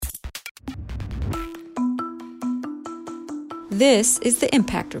This is the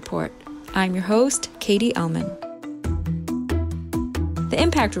Impact Report. I'm your host, Katie Ellman. The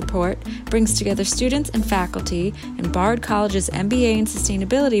Impact Report brings together students and faculty in Bard College's MBA in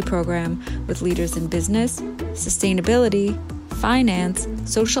Sustainability program with leaders in business, sustainability, finance,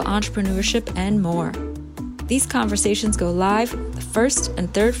 social entrepreneurship, and more. These conversations go live the first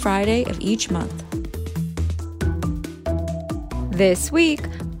and third Friday of each month. This week,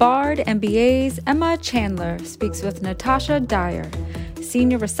 Bard MBA's Emma Chandler speaks with Natasha Dyer,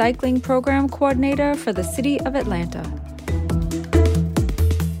 Senior Recycling Program Coordinator for the City of Atlanta.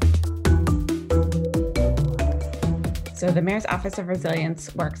 So the Mayor's Office of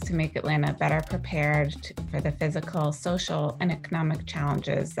Resilience works to make Atlanta better prepared for the physical, social, and economic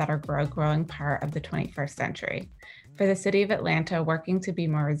challenges that are a growing part of the 21st century. For the City of Atlanta, working to be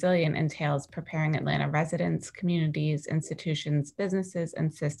more resilient entails preparing Atlanta residents, communities, institutions, businesses,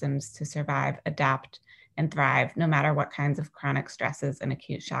 and systems to survive, adapt, and thrive, no matter what kinds of chronic stresses and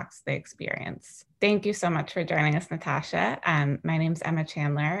acute shocks they experience. Thank you so much for joining us, Natasha. My name's Emma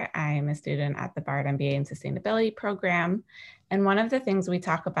Chandler. I'm a student at the Bard MBA in Sustainability program. And one of the things we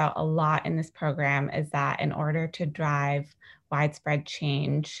talk about a lot in this program is that in order to drive widespread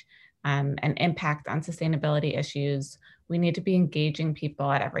change and impact on sustainability issues, we need to be engaging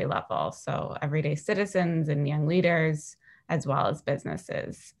people at every level. So everyday citizens and young leaders, as well as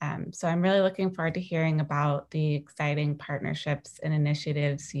businesses. So I'm really looking forward to hearing about the exciting partnerships and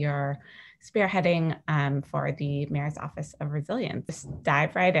initiatives you're spearheading for the Mayor's Office of Resilience. Just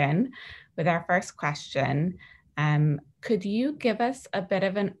dive right in with our first question. Could you give us a bit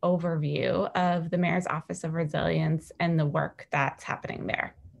of an overview of the Mayor's Office of Resilience and the work that's happening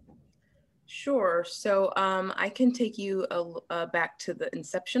there? Sure. So I can take you back to the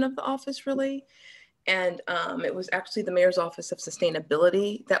inception of the office, really. And it was actually the Mayor's Office of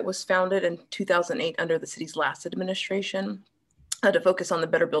Sustainability that was founded in 2008 under the city's last administration to focus on the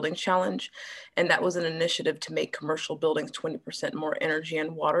Better Buildings Challenge. And that was an initiative to make commercial buildings 20% more energy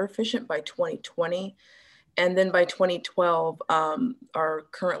and water efficient by 2020. And then by 2012, our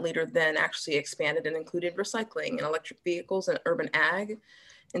current leader then actually expanded and included recycling and electric vehicles and urban ag.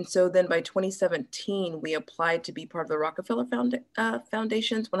 And so then by 2017, we applied to be part of the Rockefeller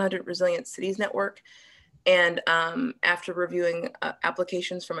Foundation's 100 Resilient Cities Network. And after reviewing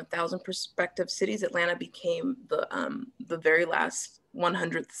applications from 1,000 prospective cities, Atlanta became the very last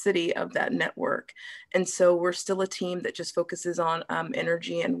 100th city of that network. And so we're still a team that just focuses on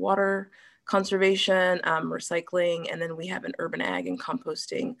energy and water conservation, recycling, and then we have an urban ag and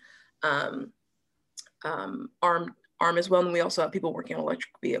composting arm as well. And we also have people working on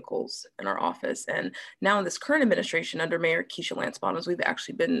electric vehicles in our office. And now in this current administration under Mayor Keisha Lance Bottoms, we've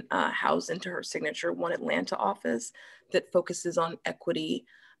actually been housed into her signature One Atlanta office that focuses on equity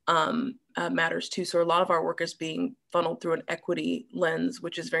matters too. So a lot of our work is being funneled through an equity lens,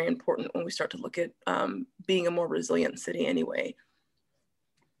 which is very important when we start to look at being a more resilient city anyway.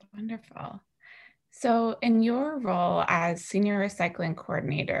 Wonderful. So in your role as Senior Recycling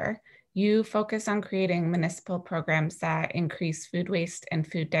Coordinator, you focus on creating municipal programs that increase food waste and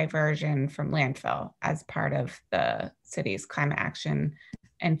food diversion from landfill as part of the city's climate action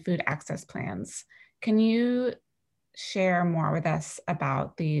and food access plans. Can you share more with us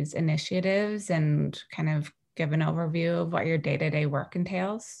about these initiatives and kind of give an overview of what your day-to-day work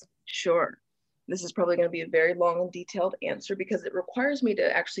entails? Sure. This is probably going to be a very long and detailed answer because it requires me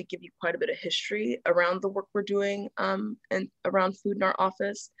to actually give you quite a bit of history around the work we're doing and around food in our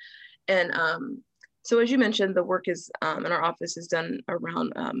office. And so as you mentioned, the work is in our office is done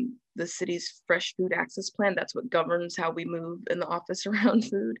around the city's fresh food access plan. That's what governs how we move in the office around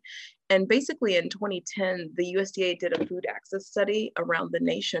food. And basically in 2010, the USDA did a food access study around the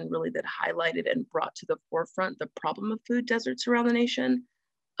nation, really that highlighted and brought to the forefront the problem of food deserts around the nation.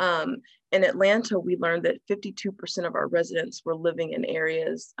 In Atlanta, we learned that 52% of our residents were living in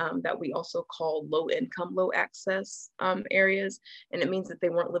areas that we also call low income, low access areas. And it means that they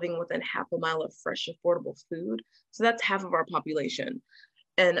weren't living within half a mile of fresh, affordable food. So that's half of our population.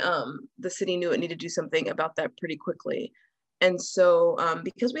 And the city knew it needed to do something about that pretty quickly. And so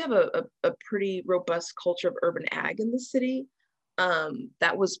because we have a pretty robust culture of urban ag in the city,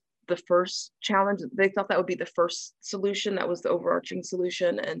 that was the first challenge. They thought that would be the first solution. That was the overarching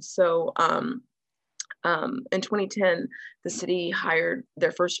solution. And so in 2010, the city hired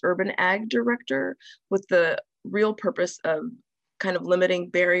their first urban ag director with the real purpose of kind of limiting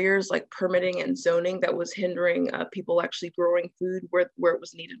barriers like permitting and zoning that was hindering people actually growing food where it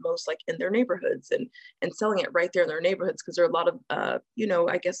was needed most, like in their neighborhoods and selling it right there in their neighborhoods. Because there are a lot of,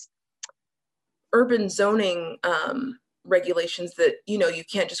 I guess, urban zoning regulations that, you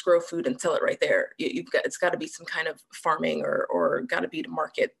can't just grow food and sell it right there. It's got to be some kind of farming or got to be to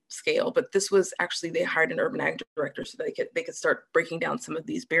market scale. But this was actually, they hired an urban ag director so they could start breaking down some of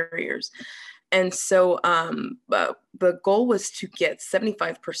these barriers. And so the goal was to get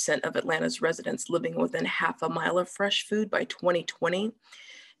 75% of Atlanta's residents living within half a mile of fresh food by 2020.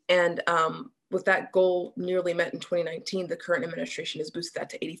 And with that goal nearly met in 2019, the current administration has boosted that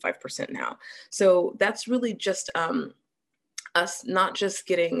to 85% now. So that's really just us not just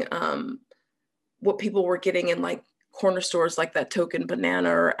getting what people were getting in like corner stores, like that token banana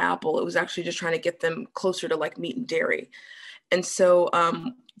or apple. It was actually just trying to get them closer to like meat and dairy. And so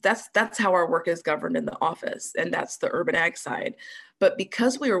that's how our work is governed in the office, and that's the urban ag side. But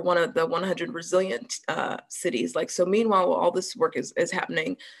because we were one of the 100 resilient cities, so meanwhile, all this work is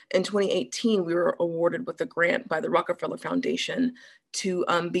happening, in 2018, we were awarded with a grant by the Rockefeller Foundation to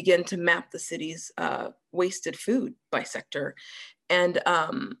begin to map the city's wasted food by sector. And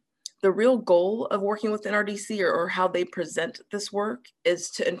the real goal of working with NRDC or how they present this work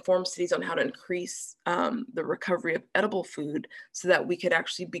is to inform cities on how to increase the recovery of edible food so that we could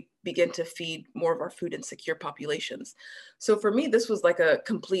actually begin to feed more of our food insecure populations. So for me, this was like a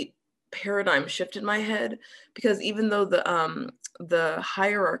complete paradigm shift in my head, because even though the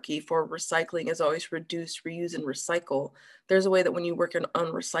hierarchy for recycling is always reduce, reuse, and recycle, there's a way that when you work on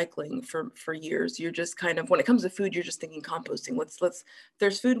recycling for years, you're just kind of, when it comes to food, you're just thinking composting. Let's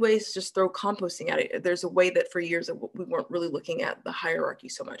there's food waste, just throw composting at it. There's a way that for years we weren't really looking at the hierarchy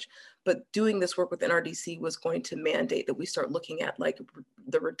so much. But doing this work with NRDC was going to mandate that we start looking at like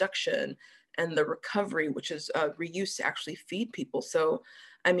the reduction and the recovery, which is reuse to actually feed people. So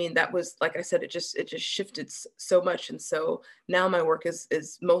I mean, that was, like I said, it just shifted so much. And so now my work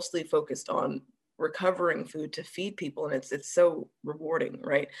is mostly focused on recovering food to feed people. And it's so rewarding,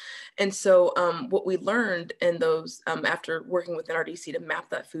 right? And so what we learned in those, after working with NRDC to map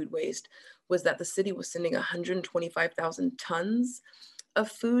that food waste, was that the city was sending 125,000 tons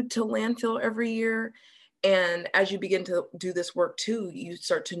of food to landfill every year. And as you begin to do this work too, you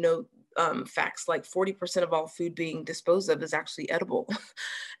start to know facts like 40% of all food being disposed of is actually edible.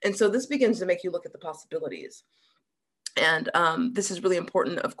 And so this begins to make you look at the possibilities. And this is really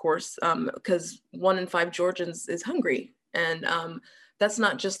important, of course, because 1 in 5 Georgians is hungry. And that's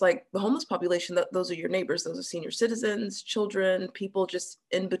not just like the homeless population, those are your neighbors, those are senior citizens, children, people just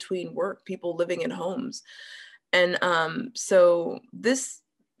in between work, people living in homes. And so this,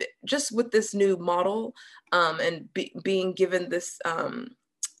 just with this new model and being given this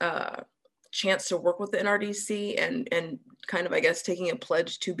chance to work with the NRDC and kind of, I guess, taking a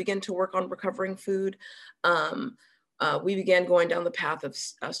pledge to begin to work on recovering food, we began going down the path of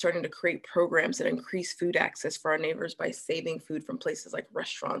starting to create programs that increase food access for our neighbors by saving food from places like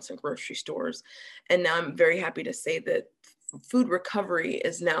restaurants and grocery stores. And now I'm very happy to say that food recovery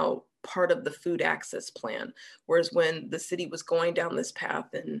is now part of the food access plan. Whereas when the city was going down this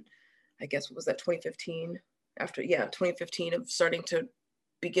path, and I guess, what was that, 2015? 2015, of starting to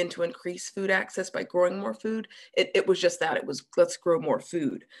begin to increase food access by growing more food. It was just that, it was, let's grow more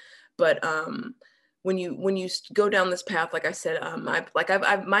food. But when you go down this path, like I said, my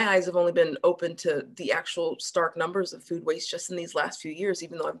eyes have only been open to the actual stark numbers of food waste just in these last few years,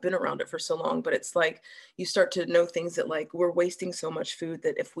 even though I've been around it for so long. But it's like, you start to know things that, like, we're wasting so much food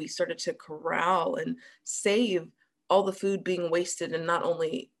that if we started to corral and save all the food being wasted in not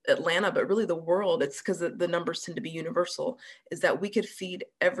only Atlanta, but really the world, it's because the numbers tend to be universal, is that we could feed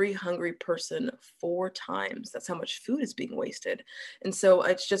every hungry person 4 times. That's how much food is being wasted. And so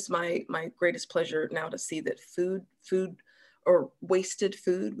it's just my greatest pleasure now to see that food or wasted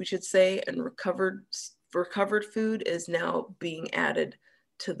food, we should say, and recovered food is now being added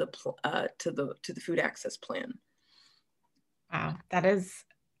to the food access plan. Wow,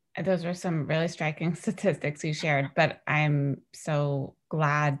 those were some really striking statistics you shared, but I'm so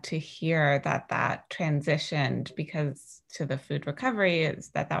glad to hear that transitioned, because to the food recovery is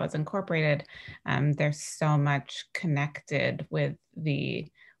that was incorporated. There's so much connected with the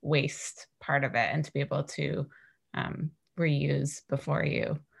waste part of it, and to be able to reuse before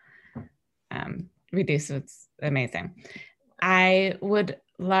you reduce, it's amazing. I would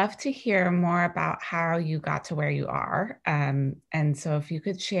love to hear more about how you got to where you are. And so if you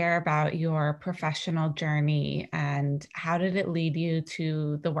could share about your professional journey and how did it lead you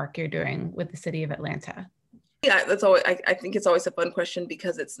to the work you're doing with the city of Atlanta? Yeah, that's always, I think it's always a fun question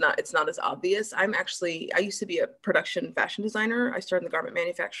because it's not as obvious. I used to be a production fashion designer. I started in the garment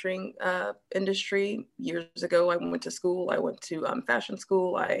manufacturing industry years ago. I went to school. I went to fashion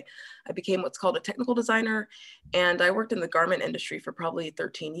school. I became what's called a technical designer. And I worked in the garment industry for probably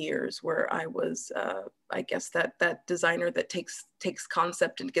 13 years, where I was, I guess, that designer that takes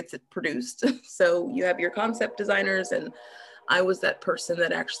concept and gets it produced. So you have your concept designers, and I was that person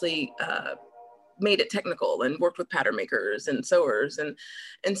that actually made it technical and worked with pattern makers and sewers. And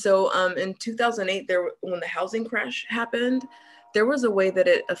so in 2008, when the housing crash happened, there was a way that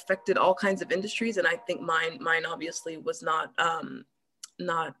it affected all kinds of industries. And I think mine obviously was not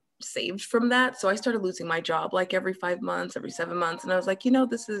saved from that. So I started losing my job like every 5 months, every 7 months. And I was like,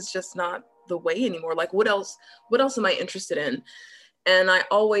 this is just not the way anymore. Like, what else am I interested in? And I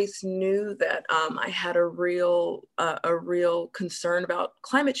always knew that I had a real concern about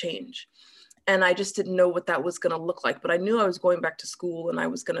climate change. And I just didn't know what that was going to look like. But I knew I was going back to school and I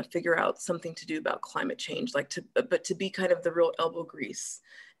was going to figure out something to do about climate change, but to be kind of the real elbow grease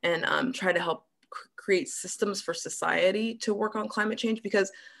and try to help create systems for society to work on climate change.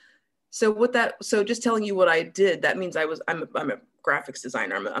 Because so just telling you what I did, that means I'm a graphics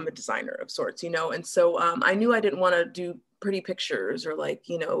designer. I'm a designer of sorts, And so I knew I didn't want to do pretty pictures or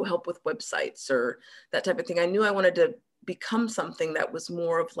help with websites or that type of thing. I knew I wanted to become something that was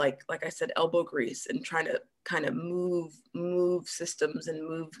more of like I said, elbow grease, and trying to kind of move systems and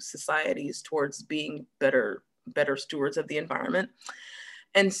move societies towards being better stewards of the environment.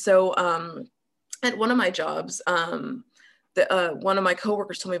 And so at one of my jobs, one of my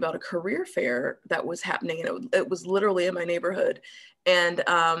coworkers told me about a career fair that was happening, and it was literally in my neighborhood, and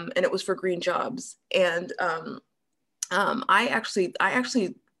it was for green jobs. And I actually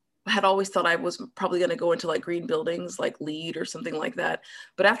had always thought I was probably going to go into like green buildings, like LEED or something like that.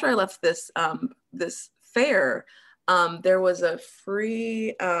 But after I left this fair, there was a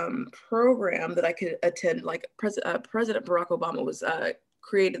free program that I could attend. Like President Barack Obama was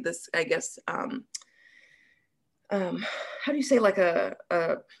created this, I guess, how do you say, like a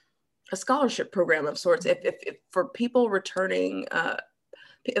scholarship program of sorts, if for people returning.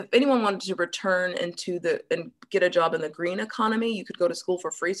 If anyone wanted to return and get a job in the green economy, you could go to school for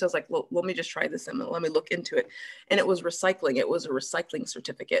free. So I was like, well, let me just try this and let me look into it. And it was recycling. It was a recycling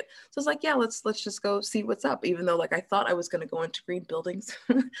certificate. So I was like, yeah, let's just go see what's up, even though like I thought I was going to go into green buildings.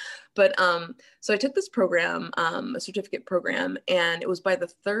 But so I took this program, a certificate program, and it was by the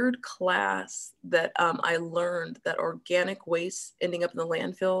third class that I learned that organic waste ending up in the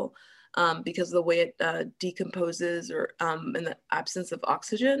landfill, because of the way it decomposes or in the absence of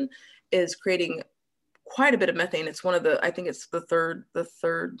oxygen, is creating quite a bit of methane. It's I think it's the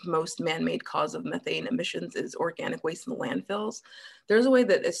third most man-made cause of methane emissions is organic waste in the landfills. There's a way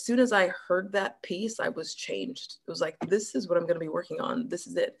that as soon as I heard that piece, I was changed. It was like, this is what I'm going to be working on. This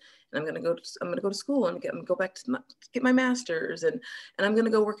is it. And I'm going to go to school and go back to get my master's, and I'm going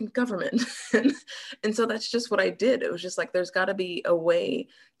to go work in government. And so that's just what I did. It was just like, there's got to be a way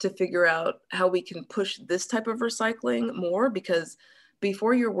to figure out how we can push this type of recycling more, because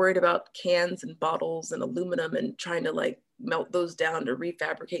before you're worried about cans and bottles and aluminum and trying to like melt those down to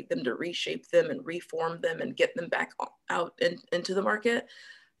refabricate them, to reshape them and reform them and get them back out into the market,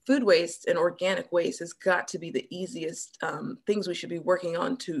 food waste and organic waste has got to be the easiest things we should be working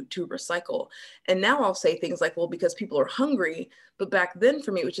on to recycle. And now I'll say things like, well, because people are hungry, but back then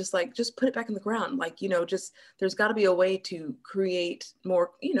for me, it was just like, just put it back in the ground. Like, just, there's got to be a way to create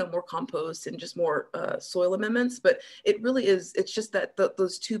more, more compost and just more soil amendments. But it really is, it's just that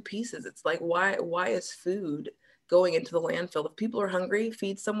those two pieces. It's like, why is food going into the landfill? If people are hungry,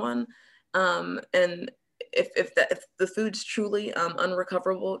 feed someone. And if the food's truly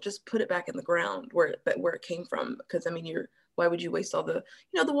unrecoverable, just put it back in the ground where it came from. Because I mean, why would you waste all the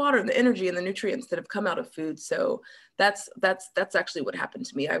the water and the energy and the nutrients that have come out of food? So that's actually what happened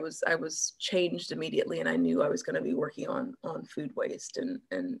to me. I was changed immediately, and I knew I was going to be working on food waste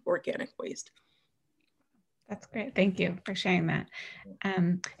and organic waste. That's great. Thank you for sharing that.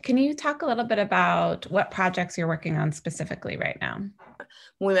 Can you talk a little bit about what projects you're working on specifically right now?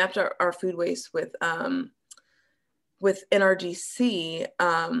 When we mapped our food waste with NRDC,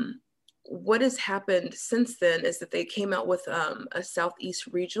 what has happened since then is that they came out with a Southeast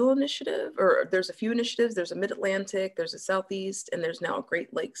regional initiative, or there's a few initiatives. There's a Mid-Atlantic, there's a Southeast, and there's now a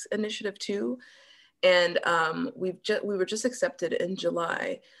Great Lakes initiative too. And we were just accepted in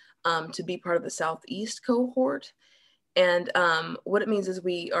July to be part of the Southeast cohort. And what it means is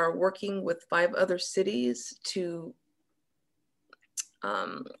we are working with 5 other cities to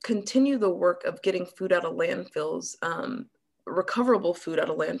continue the work of getting food out of landfills, recoverable food out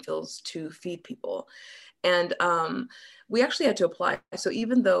of landfills to feed people. And we actually had to apply. So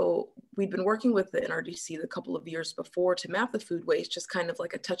even though we'd been working with the NRDC a couple of years before to map the food waste, just kind of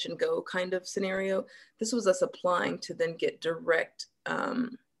like a touch and go kind of scenario, this was us applying to then get direct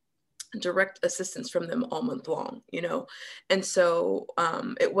assistance from them all month long, you know? And so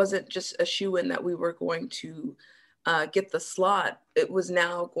it wasn't just a shoe-in that we were going to get the slot. It was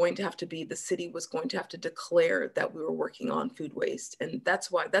now going to have to be, the city was going to have to declare that we were working on food waste. And that's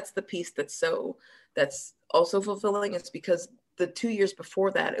the piece that's also fulfilling. It's because the 2 years before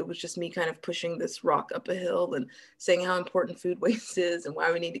that, it was just me kind of pushing this rock up a hill and saying how important food waste is and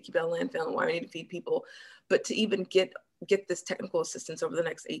why we need to keep it out of landfill and why we need to feed people. But to even get this technical assistance over the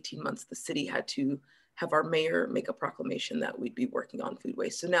next 18 months, the city had to have our mayor make a proclamation that we'd be working on food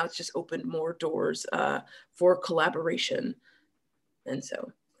waste. So now it's just opened more doors for collaboration. And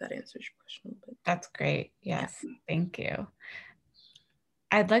so that answers your question. That's great. Yes, yeah. Thank you.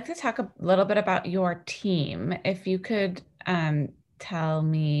 I'd like to talk a little bit about your team. If you could tell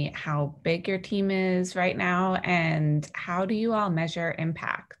me how big your team is right now and how do you all measure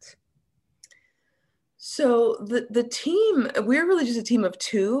impact? So the team, we're really just a team of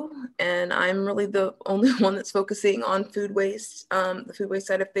two, and I'm really the only one that's focusing on food waste, the food waste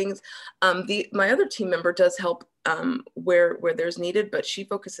side of things. My other team member does help where there's needed, but she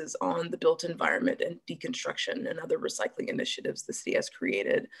focuses on the built environment and deconstruction and other recycling initiatives the city has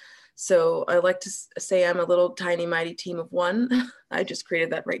created. So I like to say I'm a little tiny mighty team of one. I just created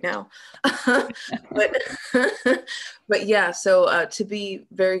that right now. but yeah, so to be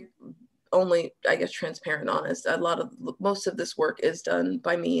very only, I guess, transparent, honest, most of this work is done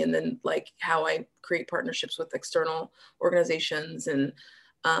by me, and then like how I create partnerships with external organizations. And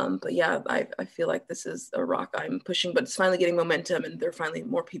but yeah, I feel like this is a rock I'm pushing, but it's finally getting momentum, and there are finally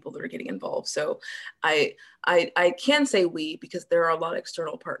more people that are getting involved. So I can say we, because there are a lot of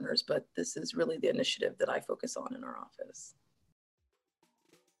external partners, but this is really the initiative that I focus on in our office.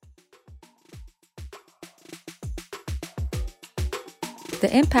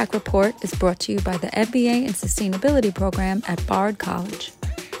 The Impact Report is brought to you by the MBA in Sustainability program at Bard College.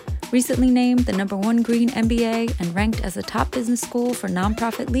 Recently named the #1 Green MBA and ranked as a top business school for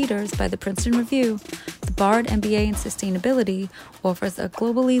nonprofit leaders by the Princeton Review, the Bard MBA in Sustainability offers a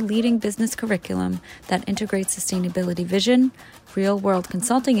globally leading business curriculum that integrates sustainability vision, real-world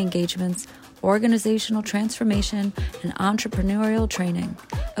consulting engagements, organizational transformation, and entrepreneurial training,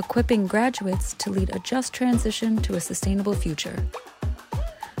 equipping graduates to lead a just transition to a sustainable future.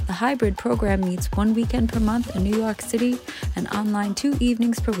 The hybrid program meets 1 weekend per month in New York City and online 2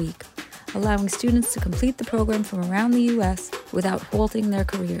 evenings per week, allowing students to complete the program from around the U.S. without halting their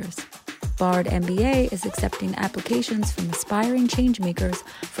careers. Bard MBA is accepting applications from aspiring changemakers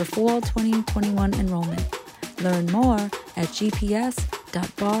for fall 2021 enrollment. Learn more at gps.bard.edu.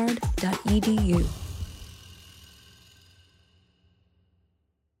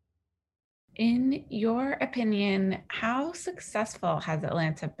 In your opinion, how successful has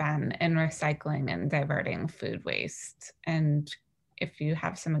Atlanta been in recycling and diverting food waste? And if you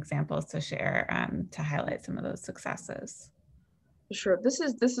have some examples to share to highlight some of those successes. Sure. This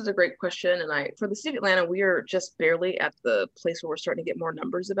is a great question. And for the city of Atlanta, we are just barely at the place where we're starting to get more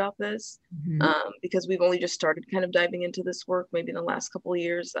numbers about this, because we've only just started kind of diving into this work maybe in the last couple of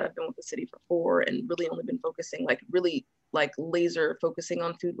years. I've been with the city for 4 and really only been focusing like laser focusing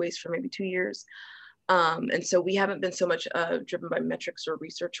on food waste for maybe 2 years. And so we haven't been so much driven by metrics or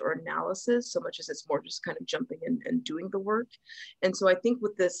research or analysis, so much as it's more just kind of jumping in and doing the work. And so I think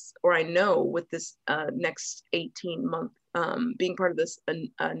with this, or I know with this next 18-month being part of this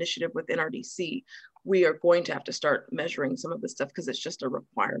initiative with NRDC, we are going to have to start measuring some of this stuff because it's just a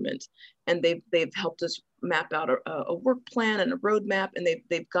requirement. And they've helped us map out a work plan and a roadmap, and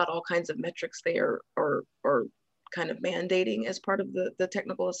they've got all kinds of metrics there or kind of mandating as part of the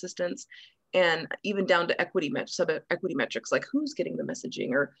technical assistance, and even down to sub-equity metrics, like who's getting the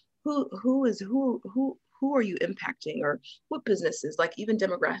messaging, or who are you impacting, or what businesses, like even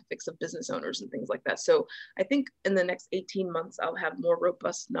demographics of business owners and things like that. So I think in the next 18 months, I'll have more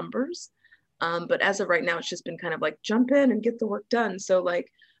robust numbers. But as of right now, it's just been kind of like jump in and get the work done. So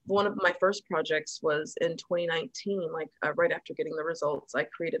like one of my first projects was in 2019, like right after getting the results, I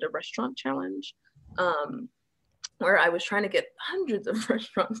created a restaurant challenge. Where I was trying to get hundreds of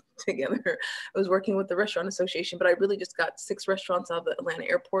restaurants together. I was working with the Restaurant Association, but I really just got 6 restaurants out of the Atlanta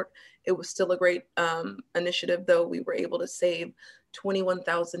airport. It was still a great initiative, though. We were able to save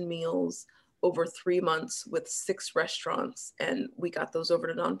 21,000 meals over 3 months with 6 restaurants. And we got those over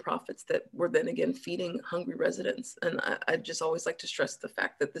to nonprofits that were then again feeding hungry residents. And I just always like to stress the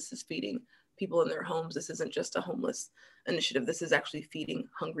fact that this is feeding people in their homes. This isn't just a homeless initiative. This is actually feeding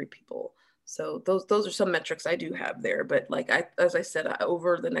hungry people. So those are some metrics I do have there, but like as I said,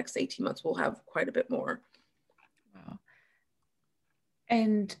 over the next 18 months, we'll have quite a bit more. Wow.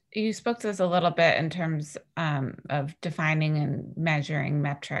 And you spoke to this a little bit in terms of defining and measuring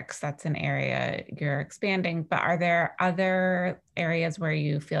metrics. That's an area you're expanding, but are there other areas where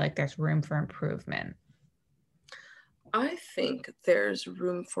you feel like there's room for improvement? I think there's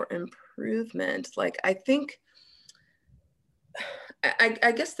room for improvement. Like, I think,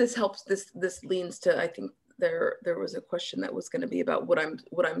 I guess this helps, this leans to, I think there was a question that was going to be about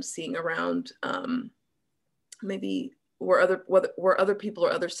what I'm seeing around maybe where other people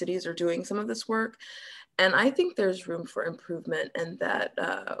or other cities are doing some of this work. And I think there's room for improvement, and that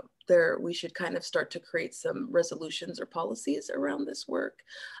we should kind of start to create some resolutions or policies around this work,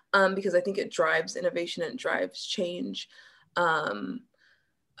 because I think it drives innovation and drives change, to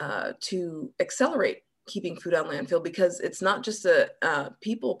accelerate keeping food on landfill, because it's not just a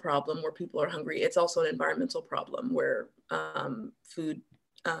people problem where people are hungry. It's also an environmental problem where food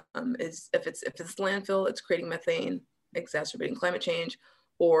is, if it's landfill, it's creating methane, exacerbating climate change,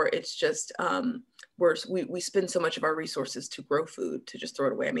 or it's just we spend so much of our resources to grow food to just throw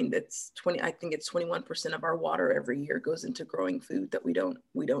it away. I mean, I think it's 21% of our water every year goes into growing food that we don't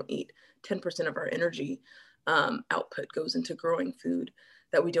eat. 10% of our energy output goes into growing food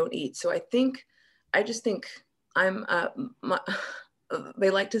that we don't eat. So I just think I'm they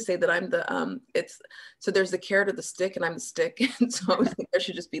like to say that I'm the so there's the carrot or the stick, and I'm the stick. And so I always think there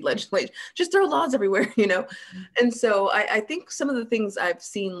should just be legislation, just throw laws everywhere, you know. And so I think some of the things I've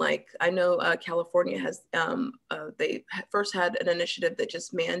seen, like I know California has they first had an initiative that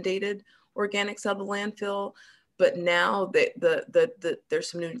just mandated organics out of the landfill, but now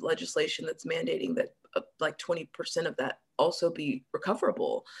there's some new legislation that's mandating that like 20% of that also be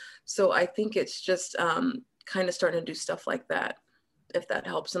recoverable. So I think it's just kind of starting to do stuff like that, if that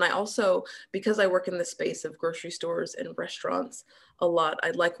helps. And I also, because I work in the space of grocery stores and restaurants a lot,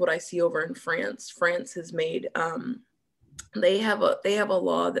 I like what I see over in France. France has made, they have a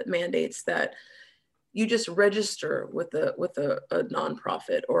law that mandates that you just register with a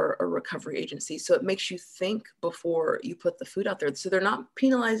nonprofit or a recovery agency. So it makes you think before you put the food out there. So they're not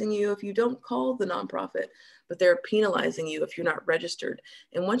penalizing you if you don't call the nonprofit, but they're penalizing you if you're not registered.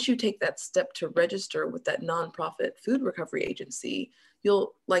 And once you take that step to register with that nonprofit food recovery agency,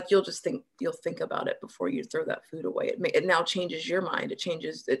 you'll think about it before you throw that food away. It now changes your mind.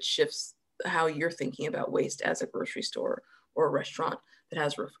 It shifts how you're thinking about waste as a grocery store or a restaurant that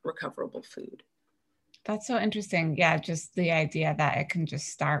has recoverable food. That's so interesting. Yeah, just the idea that it can just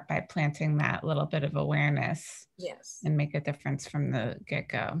start by planting that little bit of awareness. Yes. And make a difference from the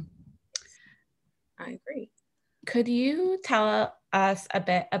get-go. I agree. Could you tell us a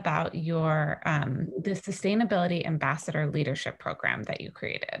bit about your the Sustainability Ambassador Leadership Program that you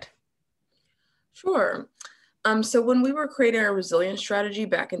created? Sure. So when we were creating our resilience strategy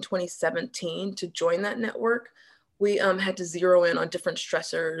back in 2017 to join that network, we had to zero in on different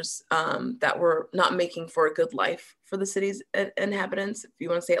stressors that were not making for a good life for the city's inhabitants, if you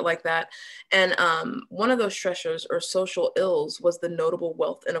want to say it like that. And one of those stressors or social ills was the notable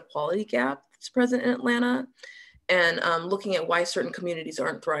wealth inequality gap that's present in Atlanta, and looking at why certain communities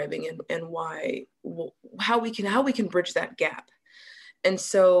aren't thriving and how we can bridge that gap. And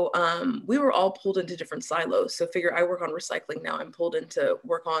so we were all pulled into different silos. So figure I work on recycling now. I'm pulled into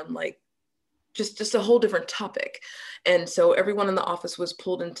work on like just a whole different topic. And so everyone in the office was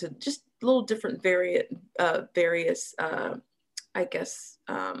pulled into just little different various, I guess,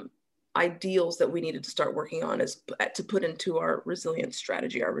 ideals that we needed to start working on to put into our resilience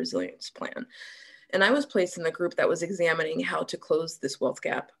strategy, our resilience plan. And I was placed in the group that was examining how to close this wealth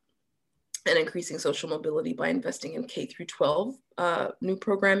gap and increasing social mobility by investing in K through 12 new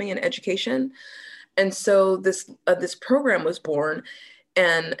programming and education. And so this program was born.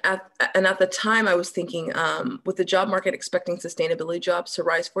 And at the time I was thinking, with the job market expecting sustainability jobs to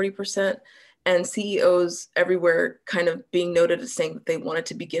rise 40%, and CEOs everywhere kind of being noted as saying that they wanted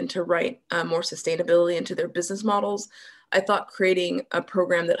to begin to write more sustainability into their business models, I thought creating a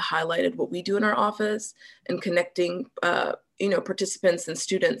program that highlighted what we do in our office and connecting participants and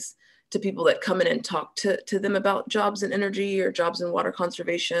students to people that come in and talk to them about jobs in energy or jobs in water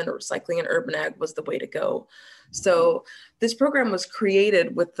conservation or recycling and urban ag was the way to go. So this program was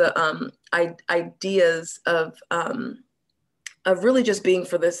created with the ideas of really just being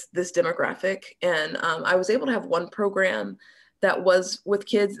for this demographic. And I was able to have one program that was with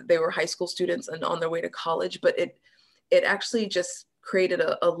kids. They were high school students and on their way to college, but it actually just created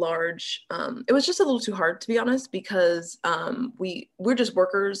a large, it was just a little too hard, to be honest, because we're just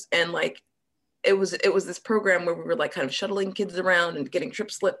workers, and like it was this program where we were like kind of shuttling kids around and getting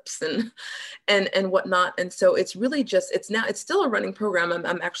trip slips and whatnot. And so it's really just, it's still a running program.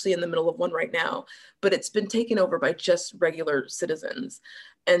 I'm actually in the middle of one right now, but it's been taken over by just regular citizens.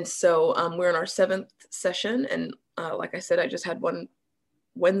 And so we're in our 7th session. And like I said, I just had one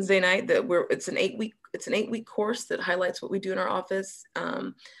Wednesday night it's an 8-week course that highlights what we do in our office.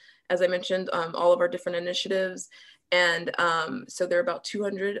 As I mentioned, all of our different initiatives. And so there are about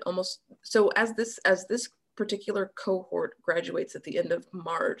 200 almost. So as this particular cohort graduates at the end of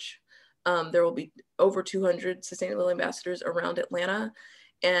March, there will be over 200 sustainability ambassadors around Atlanta.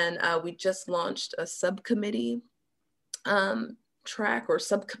 And we just launched a subcommittee track or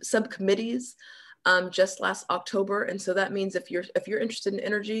subcommittees just last October. And so that means if you're interested in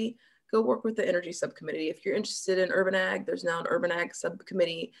energy, go work with the energy subcommittee. If you're interested in urban ag, there's now an urban ag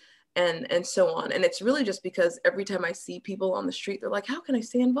subcommittee, and so on. And it's really just because every time I see people on the street, they're like, how can I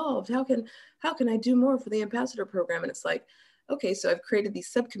stay involved? How can I do more for the ambassador program? And it's like, okay, so I've created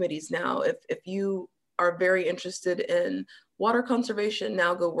these subcommittees now. If you are very interested in water conservation,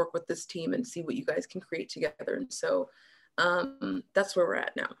 now go work with this team and see what you guys can create together. And so that's where we're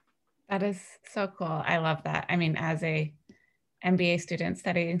at now. That is so cool. I love that. I mean, as a MBA student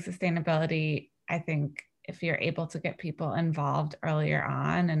studying sustainability, I think if you're able to get people involved earlier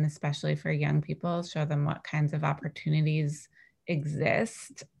on, and especially for young people, show them what kinds of opportunities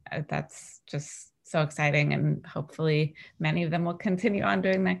exist, that's just so exciting. And hopefully many of them will continue on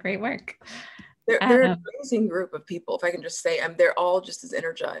doing that great work. They're an amazing group of people, if I can just say. They're all just as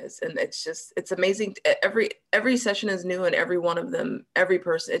energized, and it's amazing. Every session is new, and every one of them, every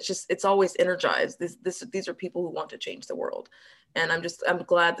person, it's always energized. These are people who want to change the world, and I'm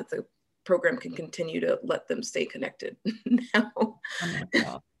glad that the program can continue to let them stay connected now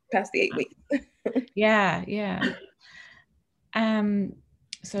past the 8 weeks. Yeah.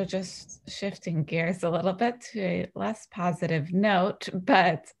 So just shifting gears a little bit to a less positive note,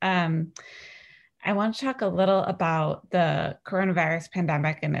 but I want to talk a little about the coronavirus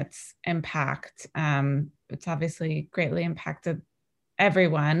pandemic and its impact. It's obviously greatly impacted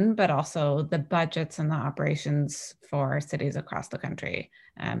everyone, but also the budgets and the operations for cities across the country.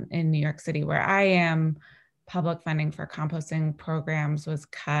 In New York City, where I am, public funding for composting programs was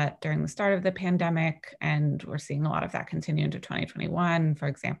cut during the start of the pandemic, and we're seeing a lot of that continue into 2021. For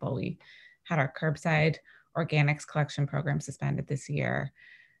example, we had our curbside organics collection program suspended this year.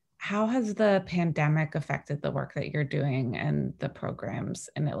 How has the pandemic affected the work that you're doing and the programs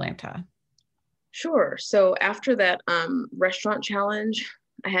in Atlanta? Sure. So after that restaurant challenge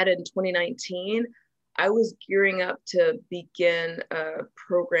I had in 2019, I was gearing up to begin a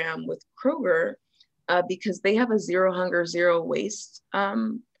program with Kroger because they have a zero hunger, zero waste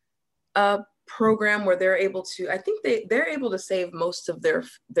program where they're able to, I think they're able to save most of their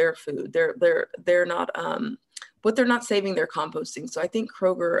food. They're not, but they're not saving their composting. So I think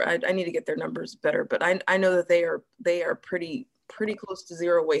Kroger, I need to get their numbers better, but I know that they are pretty close to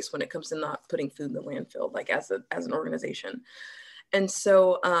zero waste when it comes to not putting food in the landfill, like as an organization. And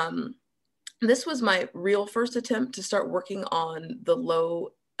so this was my real first attempt to start working on the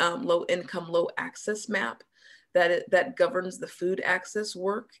low income, low access map that governs the food access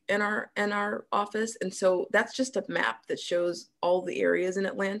work in our office. And so that's just a map that shows all the areas in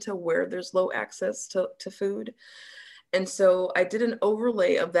Atlanta where there's low access to food. And so I did an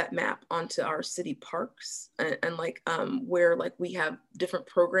overlay of that map onto our city parks and where we have different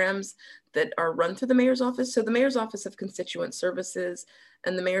programs that are run through the mayor's office. So the mayor's office of constituent services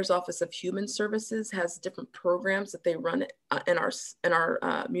and the mayor's office of human services has different programs that they run in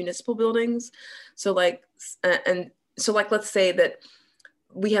our municipal buildings. So let's say that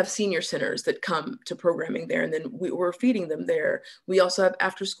we have senior centers that come to programming there, and then we're feeding them there. We also have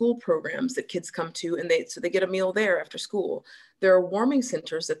after school programs that kids come to, and they get a meal there after school. There are warming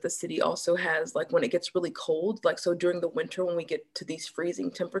centers that the city also has, like when it gets really cold, so during the winter when we get to these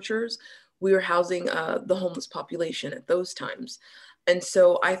freezing temperatures, we are housing the homeless population at those times. And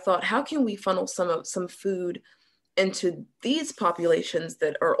so I thought, how can we funnel some food into these populations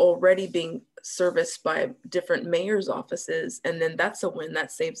that are already being serviced by different mayor's offices? And then that's a win.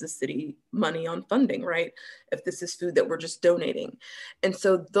 That saves the city money on funding, right? If this is food that we're just donating. And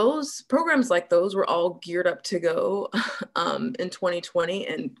so those programs like those were all geared up to go in 2020,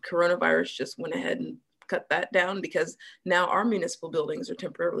 and coronavirus just went ahead and cut that down, because now our municipal buildings are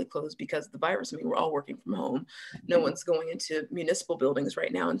temporarily closed because of the virus. I mean, we're all working from home. No one's going into municipal buildings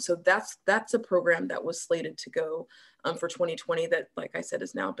right now. And so that's a program that was slated to go for 2020 that, like I said,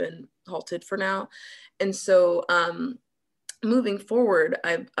 has now been halted for now. And so moving forward,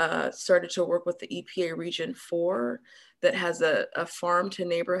 I've started to work with the EPA Region 4 that has a farm to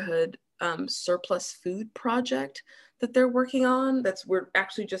neighborhood surplus food project that they're working on. We're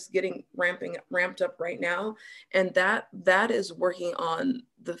actually just getting ramped up right now. And that is working on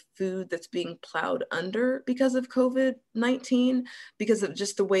the food that's being plowed under because of COVID-19, because of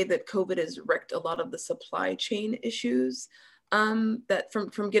just the way that COVID has wrecked a lot of the supply chain issues that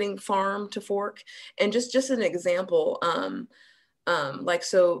from getting farm to fork. And just an example,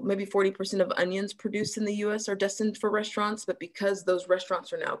 so maybe 40% of onions produced in the US are destined for restaurants, but because those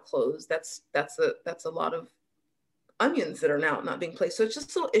restaurants are now closed, that's a lot of onions that are now not being placed. So it's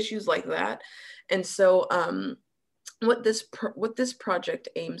just little issues like that. And so what this project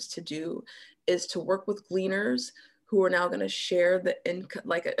aims to do is to work with gleaners who are now going to share the income,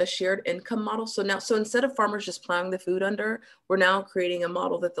 like a shared income model. So instead of farmers just plowing the food under, we're now creating a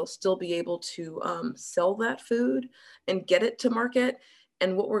model that they'll still be able to sell that food and get it to market.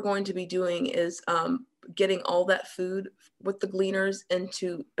 And what we're going to be doing is getting all that food with the gleaners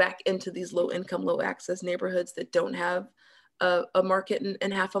back into these low income, low access neighborhoods that don't have a market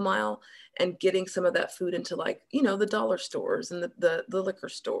in half a mile, and getting some of that food into, like, the dollar stores and the liquor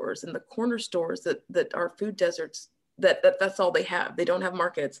stores and the corner stores that are food deserts. That's all they have. They don't have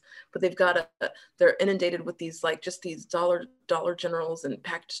markets, but they're inundated with these, like, just these dollar generals and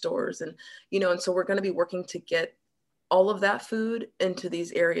packed stores. And, and so we're going to be working to get all of that food into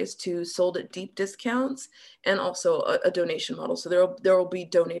these areas too, sold at deep discounts, and also a donation model. So there will be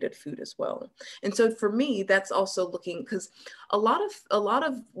donated food as well. And so for me, that's also looking, because a lot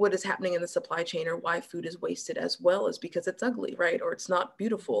of what is happening in the supply chain, or why food is wasted as well, is because it's ugly, right? Or it's not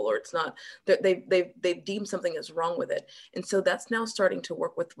beautiful, or it's not, they've deemed something as wrong with it. And so that's now starting to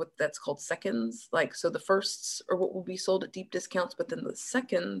work with what that's called seconds. Like, so the firsts are what will be sold at deep discounts, but then the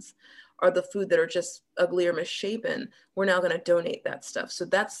seconds are the food that are just ugly or misshapen. We're now going to donate that stuff. So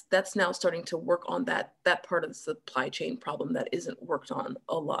that's now starting to work on that part of the supply chain problem that isn't worked on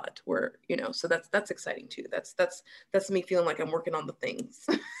a lot, where, so that's exciting too. That's me feeling like I'm working on the things.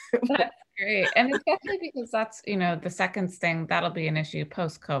 That's great. And especially because that's, the seconds thing, that'll be an issue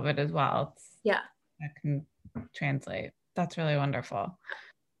post-COVID as well. Yeah. That can translate. That's really wonderful.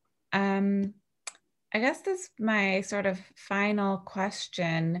 I guess this is my sort of final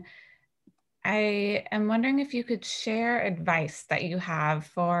question. I am wondering if you could share advice that you have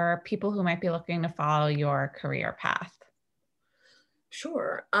for people who might be looking to follow your career path.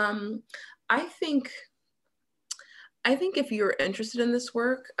 Sure. I think if you're interested in this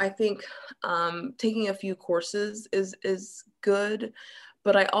work, I think taking a few courses is good,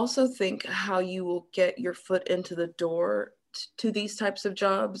 but I also think how you will get your foot into the door to these types of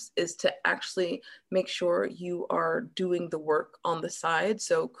jobs is to actually make sure you are doing the work on the side.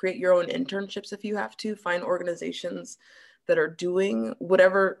 So create your own internships if you have to, find organizations that are doing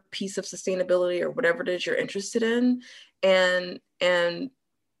whatever piece of sustainability or whatever it is you're interested in, and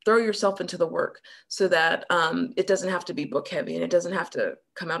throw yourself into the work, so that it doesn't have to be book heavy, and it doesn't have to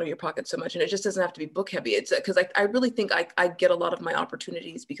come out of your pocket so much, and it just doesn't have to be book heavy. It's because I really think I get a lot of my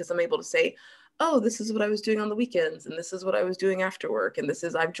opportunities because I'm able to say, oh, this is what I was doing on the weekends, and this is what I was doing after work, and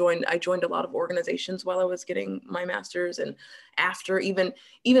I joined a lot of organizations while I was getting my master's, and after, even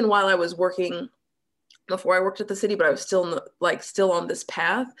while I was working, before I worked at the city, but I was still on this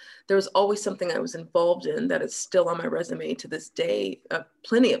path. There was always something I was involved in that is still on my resume to this day.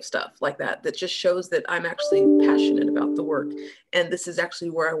 Plenty of stuff like that just shows that I'm actually passionate about the work, and this is actually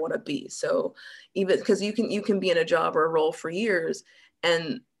where I want to be. So even because you can be in a job or a role for years,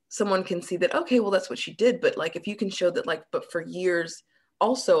 and someone can see that, okay, well, that's what she did. But like, if you can show that, like, but for years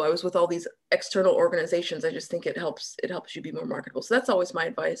also I was with all these external organizations, I just think it helps you be more marketable. So that's always my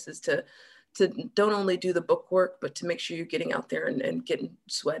advice, is to don't only do the book work, but to make sure you're getting out there and getting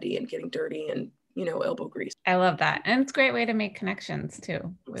sweaty and getting dirty and, elbow grease. I love that. And it's a great way to make connections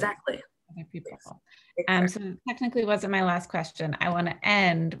too. Exactly. Other people. Exactly. So technically wasn't my last question. I want to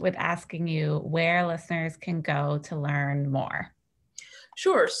end with asking you where listeners can go to learn more.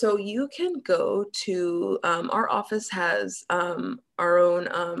 Sure. So you can go to, our office has our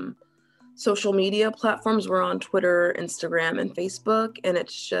own social media platforms. We're on Twitter, Instagram, and Facebook, and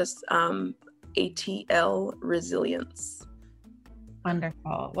it's just ATL Resilience.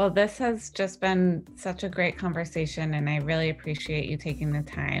 Wonderful. Well, this has just been such a great conversation, and I really appreciate you taking the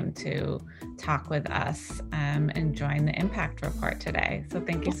time to talk with us and join the Impact Report today. So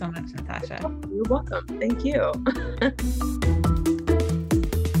thank you so much, Natasha. You're welcome. Thank you.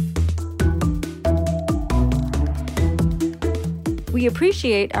 We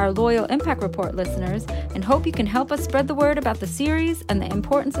appreciate our loyal Impact Report listeners and hope you can help us spread the word about the series and the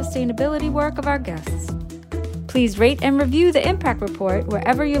important sustainability work of our guests. Please rate and review the Impact Report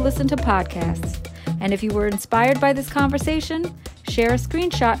wherever you listen to podcasts. And if you were inspired by this conversation, share a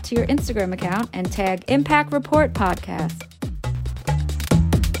screenshot to your Instagram account and tag Impact Report Podcast.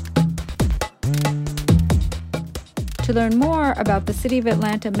 To learn more about the City of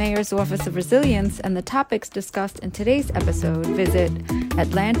Atlanta Mayor's Office of Resilience and the topics discussed in today's episode, visit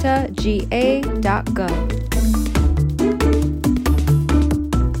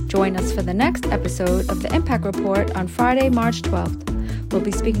atlantaga.gov. Join us for the next episode of the Impact Report on Friday, March 12th. We'll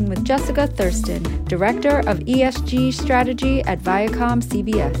be speaking with Jessica Thurston, Director of ESG Strategy at Viacom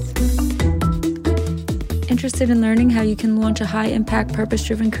CBS. Interested in learning how you can launch a high-impact,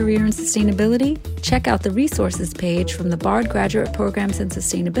 purpose-driven career in sustainability? Check out the resources page from the Bard Graduate Programs in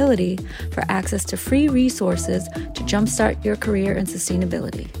Sustainability for access to free resources to jumpstart your career in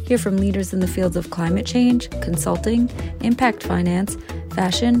sustainability. Hear from leaders in the fields of climate change, consulting, impact finance,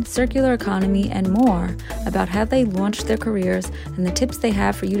 fashion, circular economy, and more about how they launched their careers and the tips they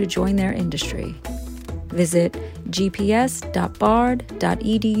have for you to join their industry. Visit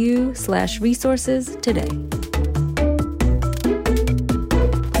gps.bard.edu/resources today.